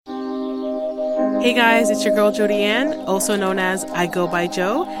Hey guys, it's your girl Jody Ann, also known as I Go By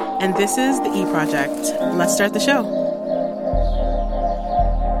Jo, and this is the E Project. Let's start the show.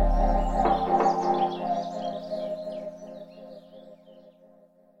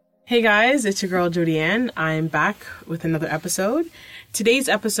 Hey guys, it's your girl Jody Ann. I'm back with another episode. Today's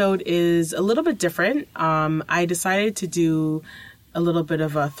episode is a little bit different. I decided to do a little bit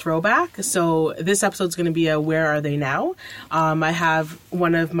of a throwback. So this episode's going to be a Where Are They Now? I have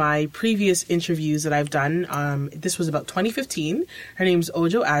one of my previous interviews that I've done. This was about 2015. Her name's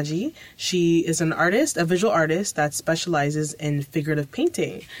Ojo Agi. She is an artist, a visual artist that specializes in figurative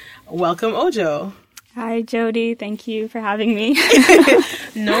painting. Welcome, Ojo. Hi, Jody. Thank you for having me.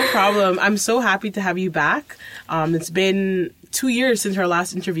 No problem. I'm so happy to have you back. It's been 2 years since our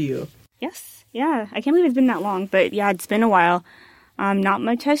last interview. Yes. Yeah. I can't believe it's been that long, but yeah, it's been a while. Not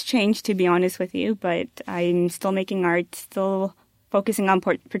much has changed, to be honest with you, but I'm still making art, still focusing on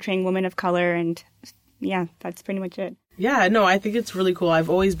portraying women of color, and yeah, that's pretty much it. Yeah, no, I think it's really cool. I've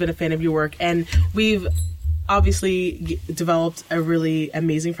always been a fan of your work, and we've obviously developed a really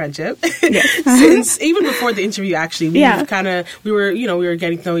amazing friendship. Yes. Since even before the interview, actually, we were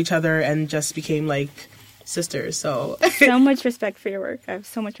getting to know each other and just became like sisters. So much respect for your work. I have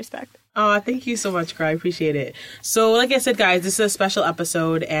so much respect. Oh, thank you so much, girl. I appreciate it. So, like I said, guys, this is a special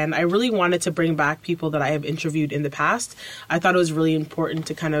episode, and I really wanted to bring back people that I have interviewed in the past. I thought it was really important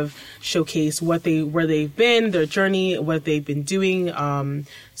to kind of showcase where they've been, their journey, what they've been doing.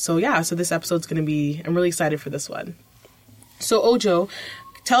 So this episode's going to be, I'm really excited for this one. So, Ojo,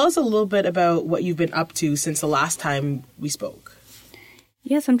 tell us a little bit about what you've been up to since the last time we spoke.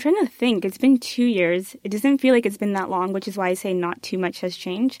 Yes, I'm trying to think. It's been 2 years. It doesn't feel like it's been that long, which is why I say not too much has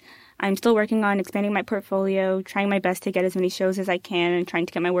changed. I'm still working on expanding my portfolio, trying my best to get as many shows as I can and trying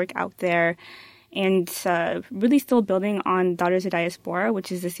to get my work out there. And really still building on Daughters of Diaspora,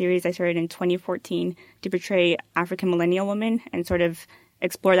 which is a series I started in 2014 to portray African millennial women and sort of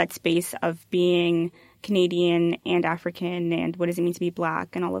explore that space of being Canadian and African and what does it mean to be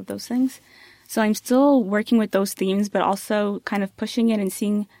Black and all of those things. So I'm still working with those themes, but also kind of pushing it and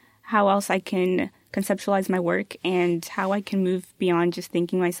seeing how else I can conceptualize my work and how I can move beyond just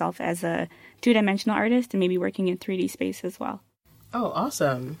thinking myself as a two-dimensional artist and maybe working in 3D space as well. Oh,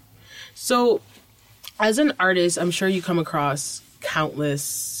 awesome. So as an artist, I'm sure you come across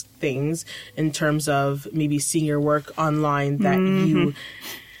countless things in terms of maybe seeing your work online that you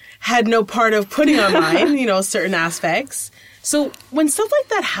had no part of putting online, certain aspects. So when stuff like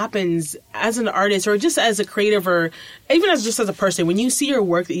that happens as an artist or just as a creative or even as a person, when you see your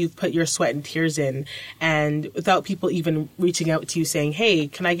work that you've put your sweat and tears in and without people even reaching out to you saying, hey,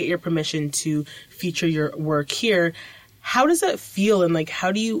 can I get your permission to feature your work here? How does that feel? And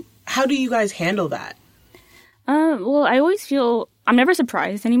how do you guys handle that? Well, I always feel I'm never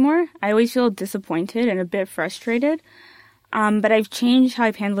surprised anymore. I always feel disappointed and a bit frustrated. But I've changed how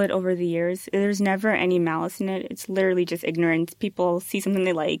I've handled it over the years. There's never any malice in it. It's literally just ignorance. People see something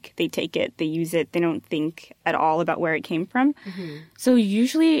they like, they take it, they use it. They don't think at all about where it came from. Mm-hmm. So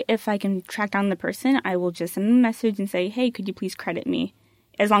usually if I can track down the person, I will just send them a message and say, hey, could you please credit me?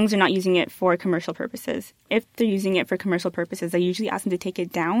 As long as they're not using it for commercial purposes. If they're using it for commercial purposes, I usually ask them to take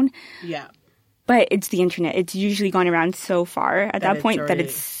it down. Yeah. But it's the internet. It's usually gone around so far at that point that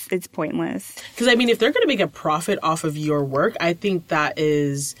it's pointless. Because, if they're going to make a profit off of your work, I think that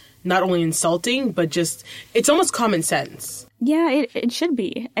is not only insulting, but just, it's almost common sense. Yeah, it should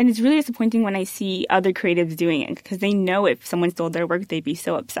be. And it's really disappointing when I see other creatives doing it because they know if someone stole their work, they'd be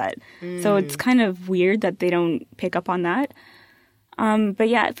so upset. So it's kind of weird that they don't pick up on that. But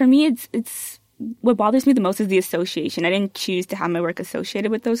yeah, for me, it's what bothers me the most is the association. I didn't choose to have my work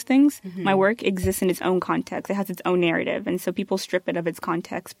associated with those things. Mm-hmm. My work exists in its own context. It has its own narrative. And so people strip it of its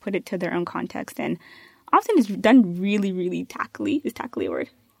context, put it to their own context. And often it's done really, really tackily. Is tackily a word?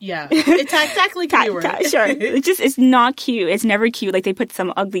 Yeah. Tackily can be a word. Sure. It's not cute. It's never cute. They put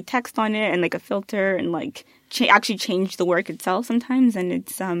some ugly text on it and a filter and actually change the work itself sometimes. And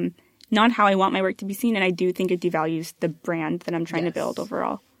it's not how I want my work to be seen. And I do think it devalues the brand that I'm trying to build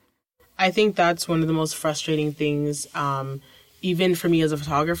overall. I think that's one of the most frustrating things, even for me as a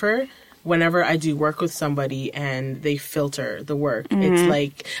photographer, whenever I do work with somebody and they filter the work. Mm-hmm.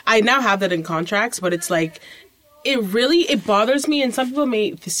 It's I now have that in contracts, but it's it bothers me. And some people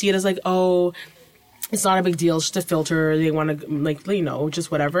may see it as oh, it's not a big deal, it's just a filter. They want to,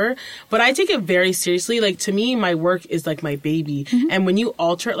 just whatever. But I take it very seriously. To me, my work is my baby. Mm-hmm. And when you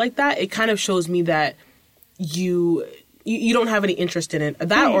alter it like that, it kind of shows me that you don't have any interest in it,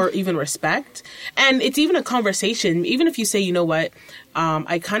 or even respect. And it's even a conversation, even if you say, you know what,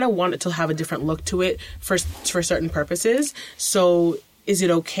 I kind of want it to have a different look to it for certain purposes. So is it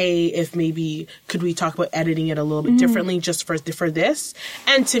okay if maybe could we talk about editing it a little bit differently just for this?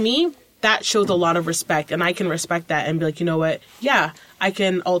 And to me, that shows a lot of respect, and I can respect that and be like, you know what? Yeah, I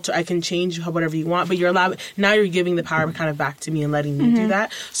can alter, I can change whatever you want, but now you're giving the power kind of back to me and letting me do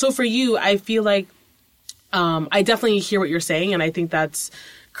that. So for you, I feel like I definitely hear what you're saying, and I think that's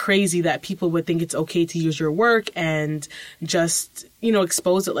crazy that people would think it's okay to use your work and just,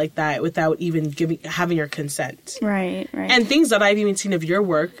 expose it like that without even having your consent. Right. And things that I've even seen of your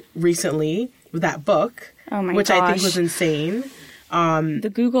work recently with that book, which I think was insane.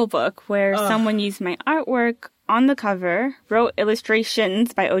 The Google book where someone used my artwork on the cover, wrote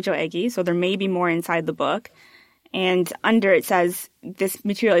illustrations by Ojo Agi, so there may be more inside the book. And under it says, this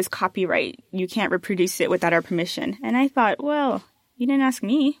material is copyright. You can't reproduce it without our permission. And I thought, well, you didn't ask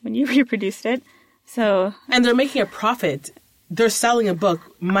me when you reproduced it. So. And they're making a profit. They're selling a book,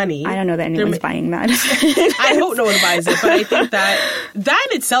 money. I don't know that anyone's buying that. I hope no one buys it, but I think that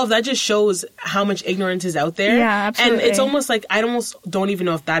in itself, that just shows how much ignorance is out there. Yeah, absolutely. And it's almost like, I almost don't even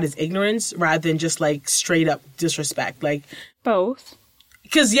know if that is ignorance rather than just like straight up disrespect. Like both.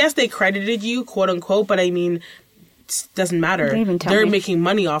 Because yes, they credited you, quote unquote, but I mean, it doesn't matter. They're making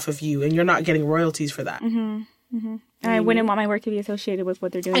money off of you and you're not getting royalties for that. And I wouldn't want my work to be associated with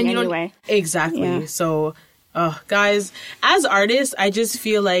what they're doing anyway. Exactly. Yeah. So, guys, as artists, I just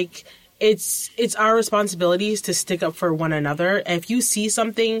feel like it's our responsibilities to stick up for one another. If you see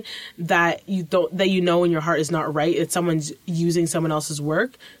something that you know in your heart is not right, it's someone's using someone else's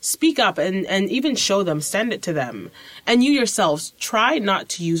work, speak up and even show them, send it to them. And you yourselves, try not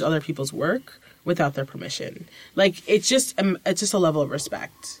to use other people's work without their permission. Like, it's just a level of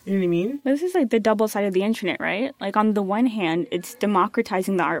respect. You know what I mean? This is like the double side of the internet, right? Like, on the one hand, it's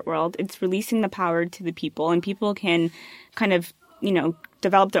democratizing the art world. It's releasing the power to the people, and people can kind of,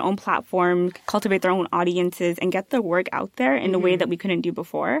 develop their own platform, cultivate their own audiences, and get their work out there in a way that we couldn't do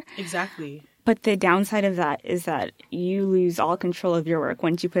before. Exactly. But the downside of that is that you lose all control of your work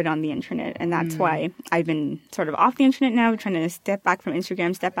once you put it on the internet. And that's why I've been sort of off the internet now, trying to step back from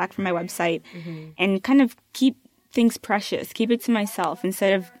Instagram, step back from my website, and kind of keep things precious, keep it to myself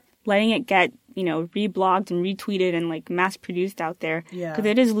instead of letting it get, reblogged and retweeted and like mass produced out there. Yeah. Because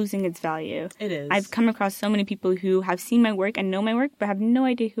it is losing its value. It is. I've come across so many people who have seen my work and know my work, but have no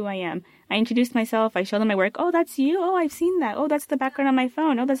idea who I am. I introduce myself, I show them my work. Oh, that's you? Oh, I've seen that. Oh, that's the background on my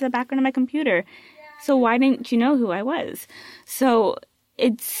phone. Oh, that's the background on my computer. So why didn't you know who I was? So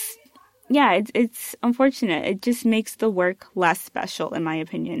it's unfortunate. It just makes the work less special, in my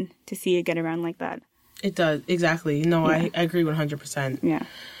opinion, to see it get around like that. It does. Exactly. No, yeah. I agree 100%. Yeah.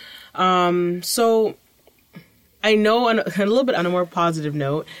 So I know on a little bit on a more positive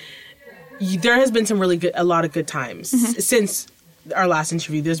note, there has been a lot of good times since our last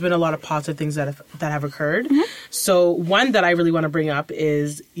interview. There's been a lot of positive things that have occurred. So one that I really want to bring up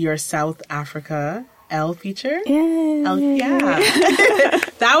is your South Africa Elle feature. Yeah.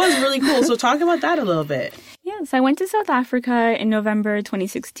 That was really cool. So talk about that a little bit. Yes, I went to South Africa in November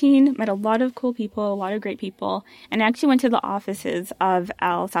 2016, met a lot of cool people, a lot of great people, and I actually went to the offices of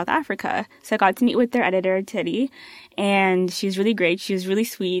Elle South Africa. So I got to meet with their editor, Titty, and she was really great. She was really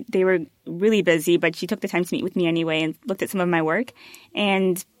sweet. They were really busy, but she took the time to meet with me anyway and looked at some of my work.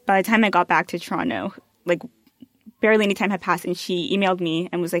 And by the time I got back to Toronto, like, barely any time had passed, and she emailed me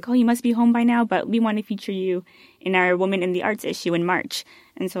and was like, oh, you must be home by now, but we want to feature you in our Women in the Arts issue in March.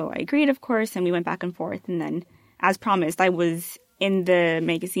 And so I agreed, of course, and we went back and forth. And then, as promised, I was in the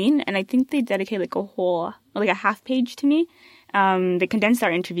magazine, and I think they dedicated a half page to me. They condensed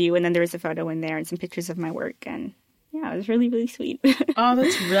our interview, and then there was a photo in there and some pictures of my work. And yeah, it was really, really sweet. Oh,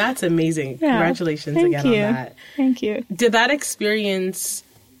 that's amazing. Yeah, Congratulations again on that. Thank you. Did that experience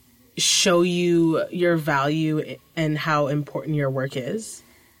show you your value and how important your work is?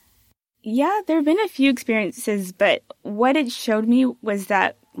 Yeah, there have been a few experiences, but what it showed me was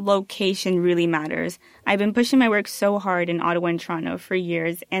that location really matters. I've been pushing my work so hard in Ottawa and Toronto for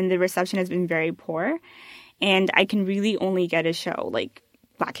years, and the reception has been very poor. And I can really only get a show like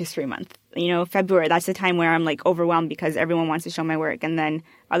Black History Month. February, that's the time where I'm like overwhelmed because everyone wants to show my work. And then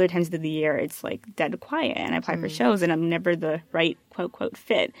other times of the year, it's like dead quiet, and I apply for shows and I'm never the right quote, quote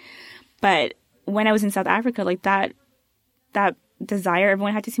fit. But when I was in South Africa, like that desire,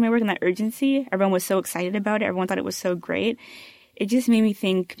 everyone had to see my work, and that urgency, everyone was so excited about it. Everyone thought it was so great. It just made me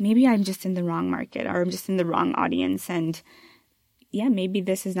think maybe I'm just in the wrong market, or I'm just in the wrong audience. And yeah, maybe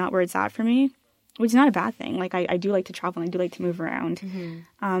this is not where it's at for me, which is not a bad thing. Like I do like to travel and I do like to move around.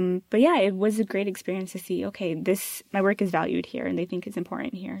 But yeah, it was a great experience to see, okay, my work is valued here and they think it's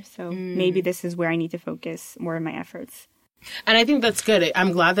important here. So maybe this is where I need to focus more of my efforts. And I think that's good.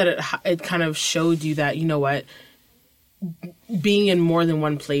 I'm glad that it kind of showed you that, you know what, being in more than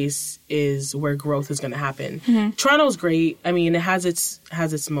one place is where growth is going to happen. Toronto's great. I mean, it has its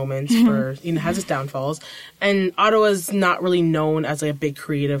moments for, you know, has its downfalls. And Ottawa's not really known as like a big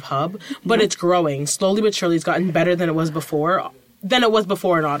creative hub, but it's growing. Slowly but surely, it's gotten better than it was before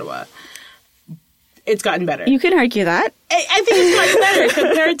in Ottawa. It's gotten better. You can argue that. I think it's gotten better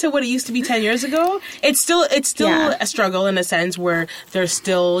compared to what it used to be 10 years ago. It's still a struggle in a sense where they're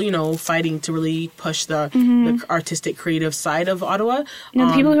still, you know, fighting to really push the artistic, creative side of Ottawa. You know,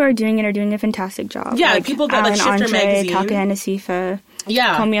 the people who are doing it are doing a fantastic job. Yeah, like people that like Shifter Magazine. Kalkana Nasifa.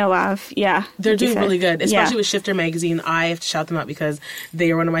 Yeah. Komia Laf. Yeah. They're doing really good, especially with Shifter Magazine. I have to shout them out because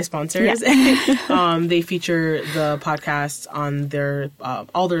they are one of my sponsors. Yeah. They feature the podcasts on their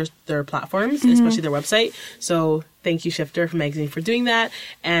all their platforms, especially their website. So thank you, Shifter Magazine, for doing that.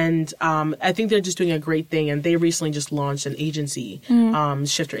 And I think they're just doing a great thing. And they recently just launched an agency,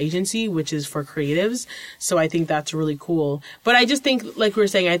 Shifter Agency, which is for creatives. So I think that's really cool. But I just think, like we were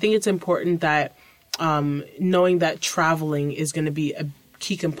saying, I think it's important that knowing that traveling is going to be a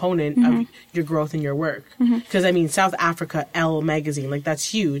key component of your growth in your work. Because I mean, South Africa, Elle magazine, like that's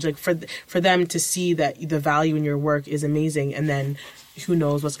huge. Like for them to see that the value in your work is amazing, and then who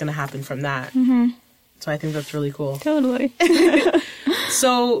knows what's going to happen from that. So I think that's really cool. Totally.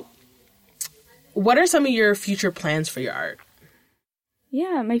 So what are some of your future plans for your art?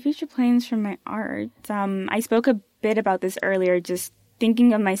 Yeah, my future plans for my art. I spoke a bit about this earlier, just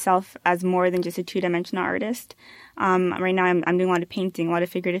thinking of myself as more than just a two-dimensional artist. Right now I'm doing a lot of painting, a lot of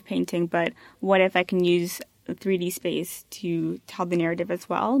figurative painting, but what if I can use the 3D space to tell the narrative as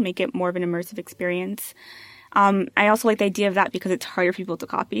well, make it more of an immersive experience? I also like the idea of that because it's harder for people to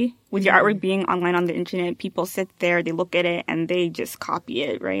copy. With your artwork being online on the internet, people sit there, they look at it, and they just copy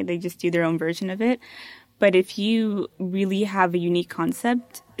it, right? They just do their own version of it. But if you really have a unique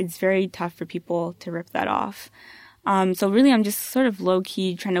concept, it's very tough for people to rip that off. So really, I'm just sort of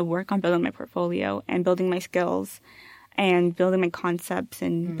low-key trying to work on building my portfolio and building my skills and building my concepts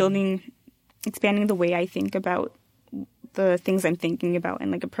and expanding the way I think about the things I'm thinking about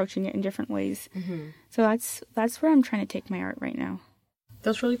and like approaching it in different ways. So that's where I'm trying to take my art right now.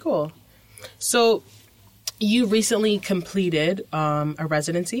 That's really cool. So you recently completed a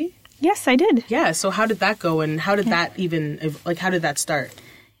residency? Yes, I did. Yeah. So how did that go, and how did that even, like, how did that start?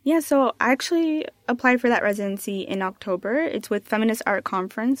 Yeah, so I actually applied for that residency in October. It's with Feminist Art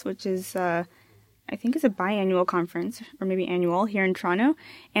Conference, which is, I think it's a biannual conference, or maybe annual, here in Toronto.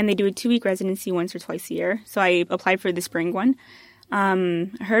 And they do a 2-week residency once or twice a year. So I applied for the spring one.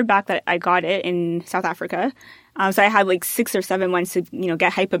 Heard back that I got it in South Africa. So I had like 6 or 7 months to, you know,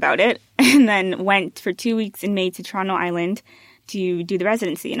 get hype about it. And then went for 2 weeks in May to Toronto Island to do the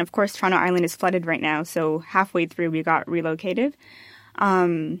residency. And of course, Toronto Island is flooded right now. So halfway through, we got relocated.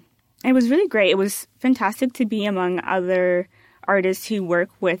 It was really great. It was fantastic to be among other artists who work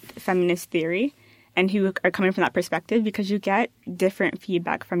with feminist theory and who are coming from that perspective, because you get different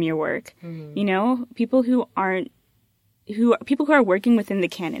feedback from your work. You know, people who are working within the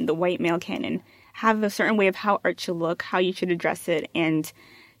canon, the white male canon, have a certain way of how art should look, how you should address it, and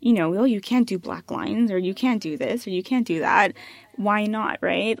you know, well, you can't do black lines, or you can't do this, or you can't do that. Why not,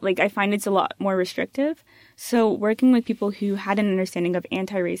 right? Like, I find it's a lot more restrictive. So working with people who had an understanding of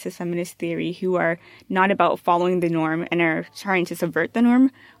anti-racist feminist theory, who are not about following the norm and are trying to subvert the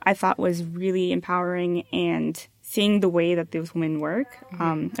norm, I thought was really empowering. And seeing the way that those women work,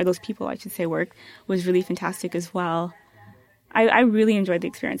 or those people, I should say, work, was really fantastic as well. I really enjoyed the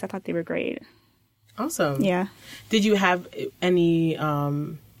experience. I thought they were great. Awesome. Yeah. Did you have any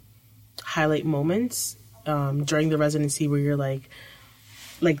highlight moments during the residency where you're like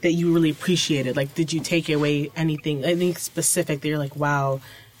that you really appreciated? Like, did you take away anything specific that you're like, wow,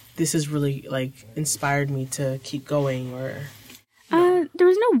 this has really like inspired me to keep going? Or there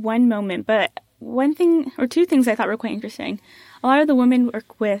was no one moment, but one thing or two things I thought were quite interesting. A lot of the women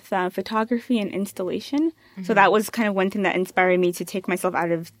work with photography and installation. So that was kind of one thing that inspired me to take myself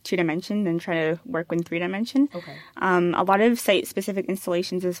out of 2-dimension and try to work in 3-dimension. Okay. A lot of site-specific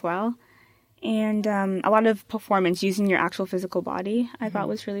installations as well. And a lot of performance using your actual physical body, I thought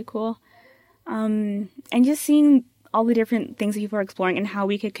was really cool. And just seeing all the different things that people are exploring and how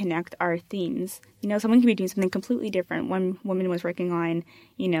we could connect our themes. You know, someone could be doing something completely different. One woman was working on,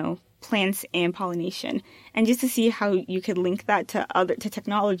 you know, plants and pollination, and just to see how you could link that to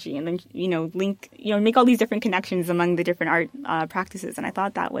technology, and then, you know, make all these different connections among the different art practices. And I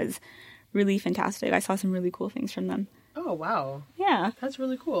thought that was really fantastic. I saw some really cool things from them. Oh, wow. Yeah. That's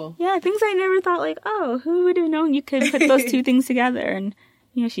really cool. Yeah, things I never thought, like, oh, who would have known you could put those two things together? And,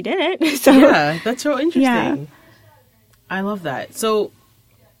 you know, she did it. So yeah, that's so interesting. Yeah. I love that. So,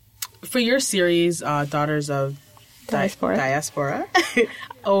 for your series, Daughters of Diaspora. Diaspora.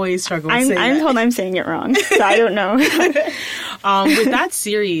 Always struggle with saying I'm that. told I'm saying it wrong, so I don't know. With that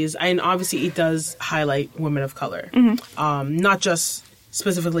series, and obviously it does highlight women of color. Not just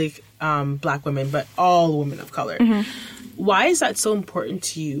specifically Black women, but all women of color. Why is that so important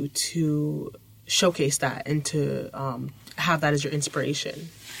to you to showcase that and to have that as your inspiration?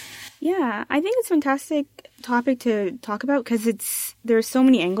 Yeah, I think it's a fantastic topic to talk about because there's so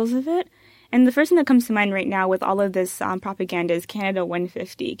many angles of it. And the first thing that comes to mind right now with all of this propaganda is Canada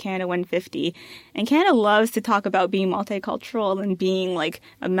 150, Canada 150. And Canada loves to talk about being multicultural and being like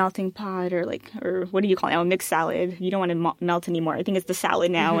a melting pot or what do you call it? A mixed salad. You don't want to melt anymore. I think it's the salad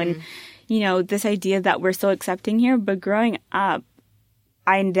now. And, this idea that we're so accepting here. But growing up,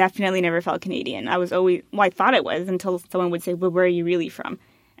 I definitely never felt Canadian. I was always, I thought I was until someone would say, well, where are you really from?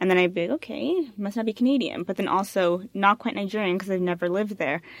 And then I'd be like, okay, must not be Canadian, but then also not quite Nigerian because I've never lived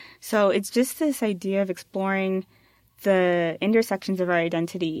there. So it's just this idea of exploring the intersections of our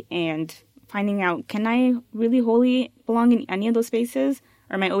identity and finding out, can I really wholly belong in any of those spaces?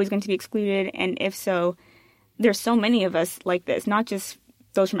 Or am I always going to be excluded? And if so, there's so many of us like this, not just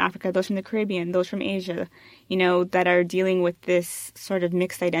those from Africa, those from the Caribbean, those from Asia, that are dealing with this sort of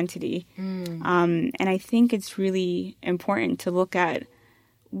mixed identity. And I think it's really important to look at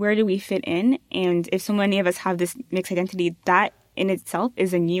where do we fit in? And if so many of us have this mixed identity, that in itself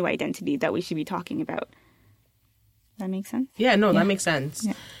is a new identity that we should be talking about. Does that make sense? Yeah, no, that makes sense.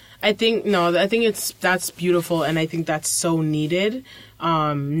 Yeah. I think that's beautiful, and I think that's so needed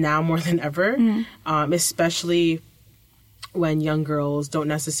now more than ever, especially when young girls don't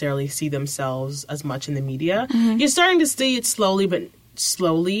necessarily see themselves as much in the media. You're starting to see it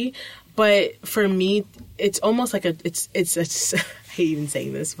slowly, but for me, it's almost like it's I hate even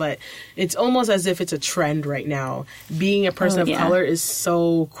saying this, but it's almost as if it's a trend right now. Being a person of color is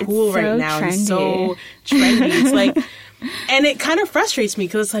so cool right now. Trendy. It's so trendy. It's like, and it kind of frustrates me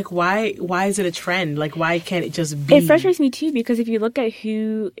because it's like, why is it a trend? Like, why can't it just be? It frustrates me too because if you look at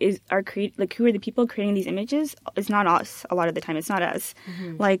who are the people creating these images, it's not us. A lot of the time, it's not us.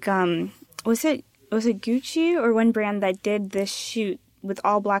 Like, was it Gucci or one brand that did this shoot with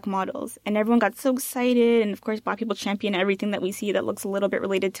all Black models, and everyone got so excited, and of course Black people champion everything that we see that looks a little bit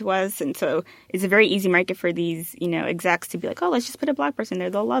related to us, and so it's a very easy market for these execs to be like, oh, let's just put a Black person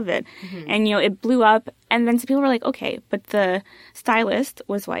there, they'll love it. And it blew up, and then some people were like, okay, but the stylist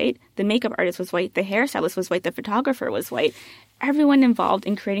was white, the makeup artist was white, the hairstylist was white, the photographer was white. Everyone involved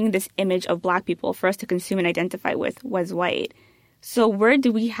in creating this image of Black people for us to consume and identify with was white. So where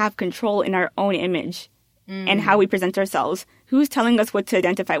do we have control in our own image and how we present ourselves? Who's telling us what to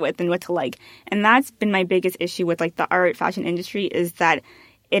identify with and what to like? And that's been my biggest issue with the art fashion industry is that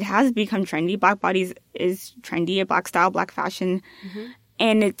it has become trendy. Black bodies is trendy, Black style, Black fashion.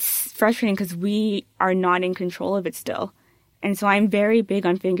 And it's frustrating because we are not in control of it still. And so I'm very big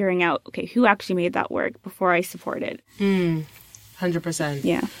on figuring out, okay, who actually made that work before I support it. 100%.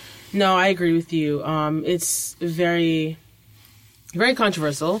 Yeah. No, I agree with you. It's very, very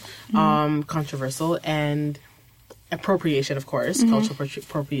controversial. And appropriation, of course. Cultural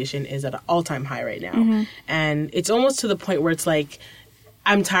appropriation is at an all-time high right now. And it's almost to the point where it's like,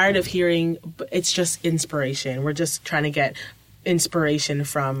 I'm tired of hearing, it's just inspiration. We're just trying to get inspiration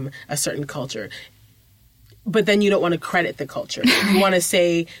from a certain culture. But then you don't want to credit the culture. You want to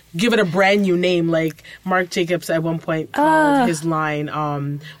say, give it a brand new name. Like Marc Jacobs at one point called his line,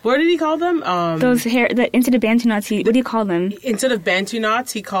 what did he call them? Instead of Bantu knots, what do you call them? Instead of Bantu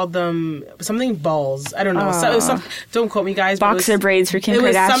knots, he called them something balls. I don't know. Don't quote me, guys. Boxer braids for Kim Kardashian. It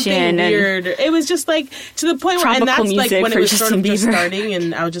was something weird. It was just like, to the point where, and that's like when it was sort of just starting,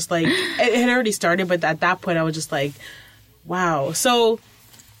 and I was just like, it had already started, but at that point I was just like, wow. So,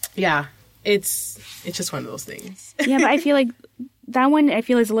 yeah. It's just one of those things. Yeah, but I feel like that one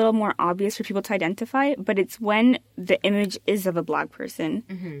is a little more obvious for people to identify, but it's when the image is of a Black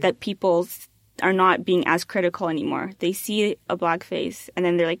person that people are not being as critical anymore. They see a Black face and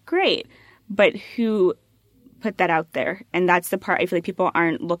then they're like, great, but who put that out there? And that's the part I feel like people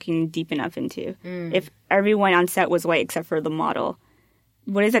aren't looking deep enough into. If everyone on set was white except for the model,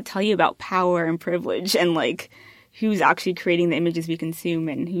 what does that tell you about power and privilege and who's actually creating the images we consume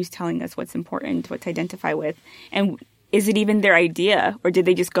and who's telling us what's important, what to identify with? And is it even their idea? Or did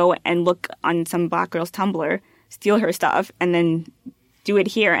they just go and look on some Black girl's Tumblr, steal her stuff, and then do it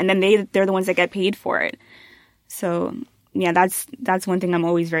here? And then they're the ones that get paid for it. So, yeah, that's one thing I'm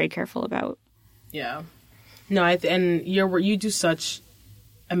always very careful about. Yeah. No, and you do such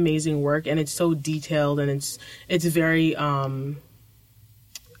amazing work, and it's so detailed, and it's very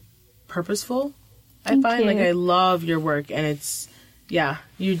purposeful. I find I love your work, and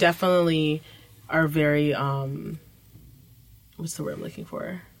you definitely are very what's the word I'm looking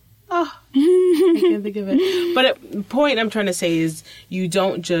for? Oh, I can't think of it. But the point I'm trying to say is you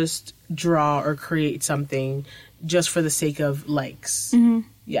don't just draw or create something just for the sake of likes. Mm-hmm.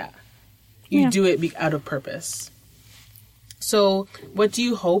 Yeah. You do it out of purpose. So what do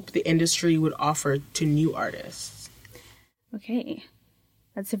you hope the industry would offer to new artists? Okay.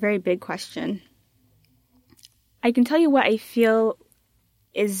 That's a very big question. I can tell you what I feel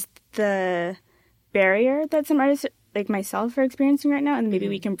is the barrier that some artists like myself are experiencing right now, and maybe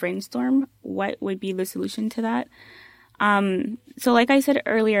we can brainstorm what would be the solution to that. So like I said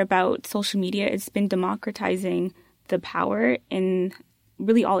earlier about social media, it's been democratizing the power in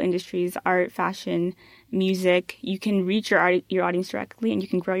really all industries, art, fashion, music. You can reach your audience directly, and you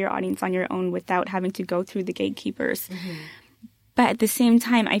can grow your audience on your own without having to go through the gatekeepers. Mm-hmm. But at the same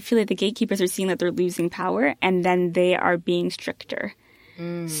time, I feel like the gatekeepers are seeing that they're losing power, and then they are being stricter.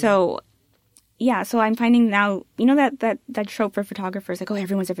 So I'm finding now, you know, that trope for photographers, like, oh,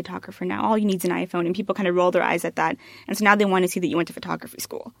 everyone's a photographer now. All you need is an iPhone. And people kind of roll their eyes at that. And so now they want to see that you went to photography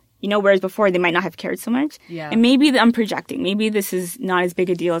school. You know, whereas before they might not have cared so much. Yeah. And maybe I'm projecting. Maybe this is not as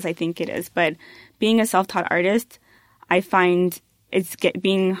big a deal as I think it is. But being a self-taught artist, I find it's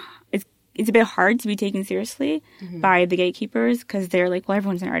a bit hard to be taken seriously by the gatekeepers, because they're like, well,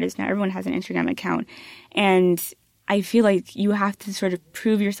 everyone's an artist now. Everyone has an Instagram account. And I feel like you have to sort of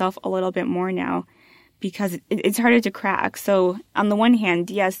prove yourself a little bit more now, because it's harder to crack. So on the one hand,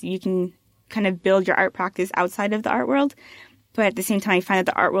 yes, you can kind of build your art practice outside of the art world. But at the same time, I find that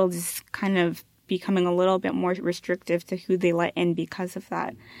the art world is kind of becoming a little bit more restrictive to who they let in because of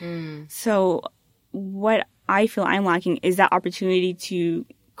that. So what I feel I'm lacking is that opportunity to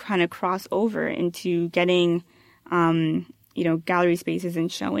kind of cross over into getting, gallery spaces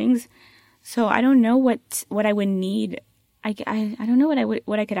and showings. So I don't know what I would need. I don't know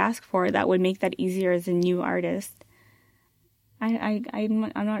what I could ask for that would make that easier as a new artist.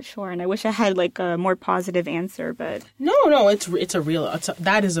 I'm not sure, and I wish I had like a more positive answer, but no,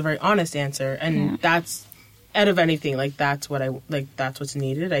 that is a very honest answer, and that's out of anything, like that's what's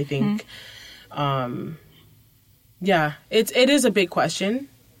needed. I think, it is a big question,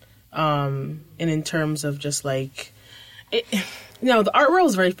 and in terms of just like it. The art world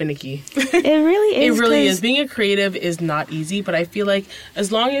is very finicky. It really is. It really is. Being a creative is not easy, but I feel like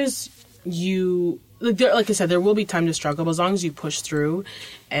as long as you, like I said, there will be time to struggle, but as long as you push through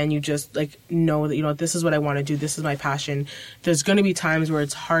and you just like know that, this is what I want to do, this is my passion, there's going to be times where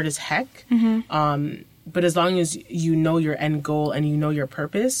it's hard as heck. But as long as you know your end goal and you know your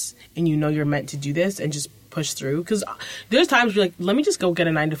purpose and you know you're meant to do this and just push through, because there's times where you're like, let me just go get a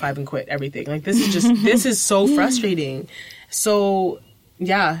 9-to-5 and quit everything. Like this is so frustrating. So,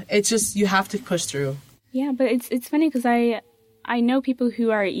 it's just, you have to push through. Yeah, but it's funny because I know people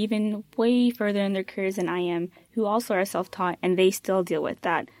who are even way further in their careers than I am, who also are self-taught, and they still deal with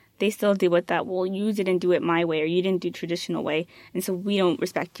that. Well, you didn't do it my way, or you didn't do traditional way, and so we don't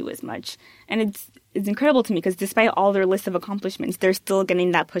respect you as much. And it's incredible to me, because despite all their list of accomplishments, they're still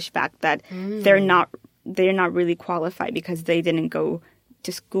getting that pushback that they're not really qualified because they didn't go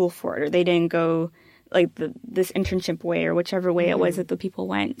to school for it, or they didn't go like this internship way, or whichever way it was that the people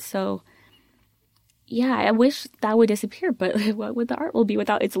went. So, yeah, I wish that would disappear, but what would the art will be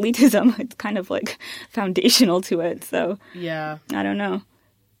without its elitism? It's kind of like foundational to it. So, yeah, I don't know.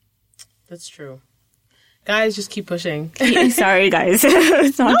 That's true. Guys, just keep pushing. Sorry, guys.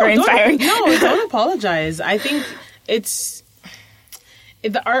 It's not very inspiring. Don't apologize. I think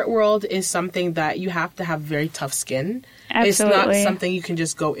the art world is something that you have to have very tough skin. Absolutely. It's not something you can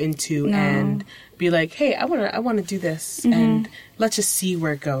just go into and be like, hey, I want to do this and let's just see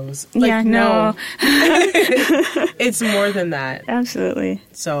where it goes. Like, no. It's more than that. Absolutely.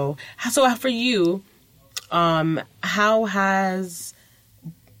 So for you, how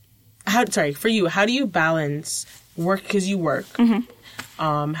do you balance work, because you work,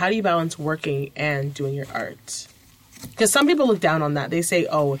 how do you balance working and doing your art? Because some people look down on that. They say,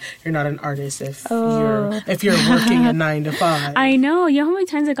 "Oh, you're not an artist if you're working a 9-to-5." I know. You know how many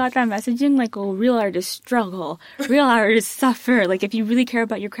times I got that messaging? Like, "Oh, real artists struggle. Real artists suffer. Like, if you really care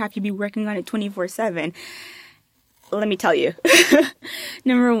about your craft, you'd be working on it 24/7." Let me tell you.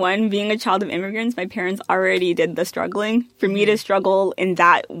 Number one, being a child of immigrants, my parents already did the struggling. For me to struggle in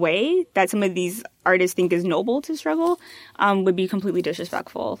that way, that some of these artists think is noble to struggle, would be completely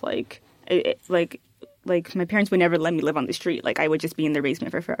disrespectful. Like my parents would never let me live on the street. Like I would just be in their basement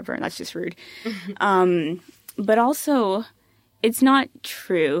for forever, and that's just rude. But also, it's not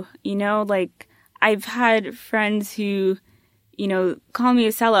true. Like I've had friends who call me a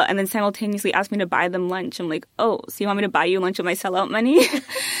sellout and then simultaneously ask me to buy them lunch. I'm like, oh, so you want me to buy you lunch with my sellout money?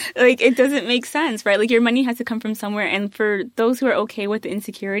 Like, it doesn't make sense, right? Like, your money has to come from somewhere. And for those who are okay with the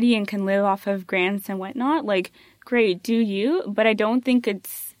insecurity and can live off of grants and whatnot, like, great, do you. But I don't think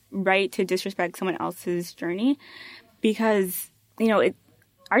it's right to disrespect someone else's journey because,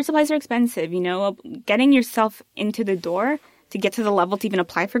 art supplies are expensive, Getting yourself into the door to get to the level to even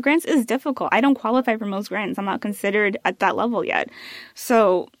apply for grants is difficult. I don't qualify for most grants. I'm not considered at that level yet.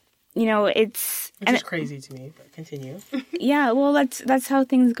 So, it's... Which is crazy to me, but continue. Yeah, well, that's how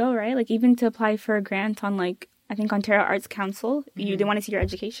things go, right? Like, even to apply for a grant on, like, I think Ontario Arts Council, they want to see your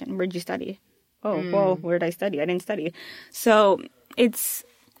education. Where'd you study? Oh, well, where did I study? I didn't study. So, it's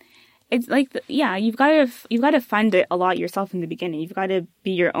like, you've got to fund it a lot yourself in the beginning. You've got to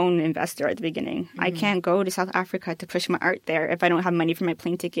be your own investor at the beginning. Mm-hmm. I can't go to South Africa to push my art there if I don't have money for my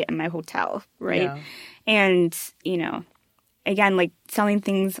plane ticket and my hotel, right? Yeah. And, again, like selling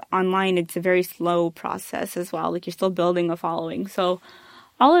things online, it's a very slow process as well. Like, you're still building a following. So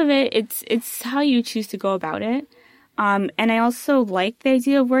all of it, it's how you choose to go about it. And I also like the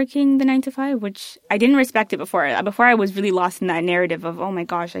idea of working the 9 to 5, which I didn't respect it before. Before, I was really lost in that narrative of, oh my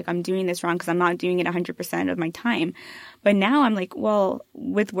gosh, like, I'm doing this wrong because I'm not doing it 100% of my time. But now I'm like, well,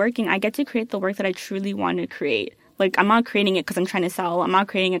 with working, I get to create the work that I truly want to create. Like, I'm not creating it because I'm trying to sell. I'm not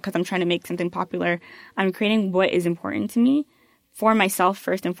creating it because I'm trying to make something popular. I'm creating what is important to me for myself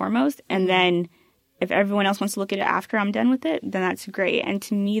first and foremost. And then if everyone else wants to look at it after I'm done with it, then that's great. And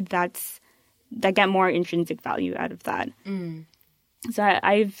to me, I get more intrinsic value out of that. Mm. So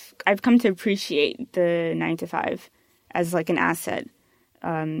I've come to appreciate the 9 to 5 as like an asset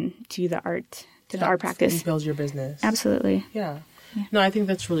to the art practice. And build your business. Absolutely. Yeah. No, I think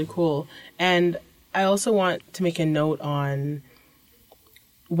that's really cool. And I also want to make a note on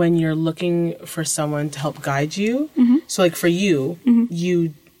when you're looking for someone to help guide you. Mm-hmm. So like for you,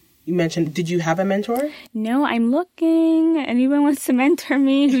 you mentioned, did you have a mentor? No, I'm looking. Anyone wants to mentor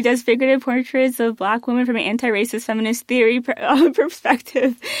me who does figurative portraits of Black women from an anti-racist feminist theory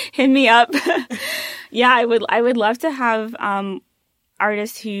perspective, hit me up. Yeah, I would love to have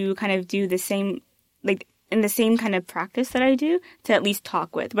artists who kind of do the same, like in the same kind of practice that I do, to at least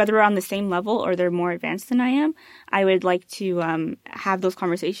talk with. Whether we're on the same level or they're more advanced than I am, I would like to have those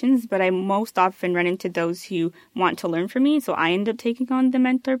conversations. But I most often run into those who want to learn from me, so I end up taking on the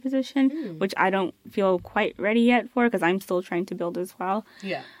mentor position, which I don't feel quite ready yet for because I'm still trying to build as well.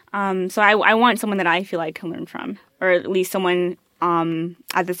 Yeah. So I want someone that I feel I can learn from, or at least someone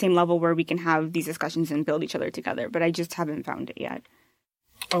at the same level where we can have these discussions and build each other together. But I just haven't found it yet.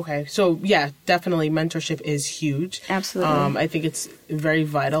 Okay. So, yeah, definitely mentorship is huge. Absolutely. I think it's very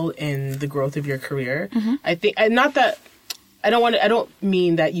vital in the growth of your career. Mm-hmm. I think, not that, I don't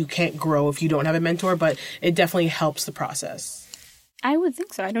mean that you can't grow if you don't have a mentor, but it definitely helps the process. I would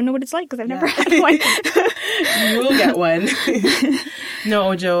think so. I don't know what it's like because I've never had one. You will get one.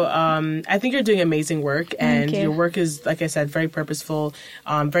 No, Ojo, I think you're doing amazing work, and your work is, like I said, very purposeful,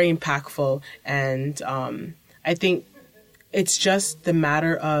 very impactful, and I think it's just the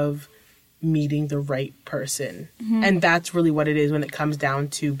matter of meeting the right person. Mm-hmm. And that's really what it is when it comes down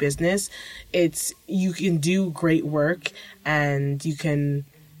to business. It's, you can do great work and you can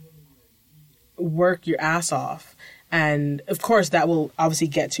work your ass off. And of course that will obviously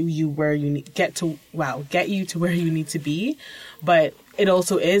get you to where you need to be. But it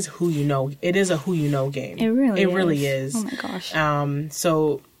also is who you know. It is a who you know game. It really is. Oh my gosh.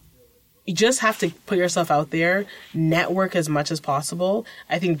 So you just have to put yourself out there, network as much as possible.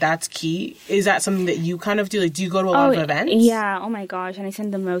 I think that's key. Is that something that you kind of do? Like, do you go to a lot of events? Yeah. Oh my gosh. And I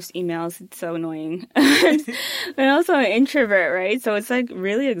send the most emails. It's so annoying. But also an introvert, right? So it's like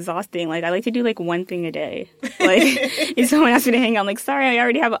really exhausting. Like, I like to do like one thing a day. Like, if someone asks me to hang out, I'm like, sorry, I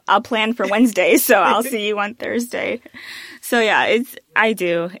already have a plan for Wednesday, so I'll see you on Thursday. So yeah, it's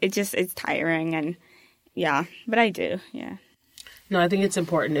tiring, and yeah, but I do. Yeah. No, I think it's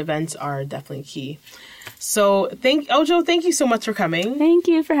important. Events are definitely key. So, Ojo, thank you so much for coming. Thank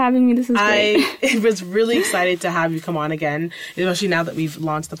you for having me. This was great. I was really excited to have you come on again, especially now that we've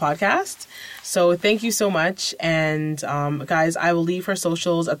launched the podcast. So, thank you so much. And, guys, I will leave her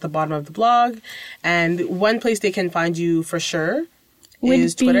socials at the bottom of the blog. And one place they can find you for sure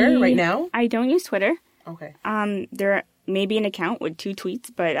is Twitter right now. I don't use Twitter. Okay. There maybe an account with 2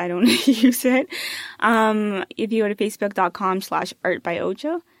 tweets, but I don't use it. If you go to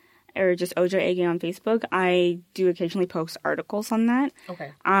facebook.com/artbyojo or just Ojo Agi on Facebook, I do occasionally post articles on that.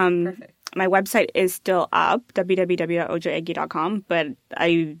 Okay. Perfect. My website is still up, www.ojoagi.com, but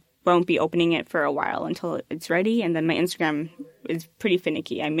I won't be opening it for a while until it's ready. And then my Instagram is pretty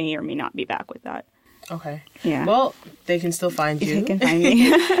finicky. I may or may not be back with that. Okay. Yeah. Well, they can still find you. They can find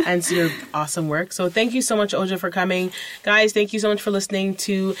me. And see your awesome work. So thank you so much, Ojo, for coming. Guys, thank you so much for listening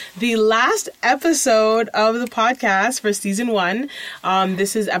to the last episode of the podcast for season 1.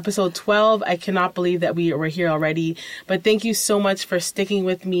 This is episode 12. I cannot believe that we're here already. But thank you so much for sticking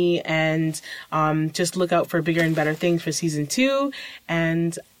with me, and just look out for bigger and better things for season 2.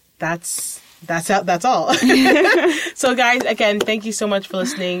 And that's all. So guys, again, thank you so much for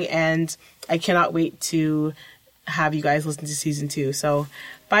listening, and I cannot wait to have you guys listen to season 2. So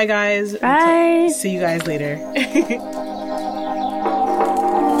bye guys. Bye. See you guys later.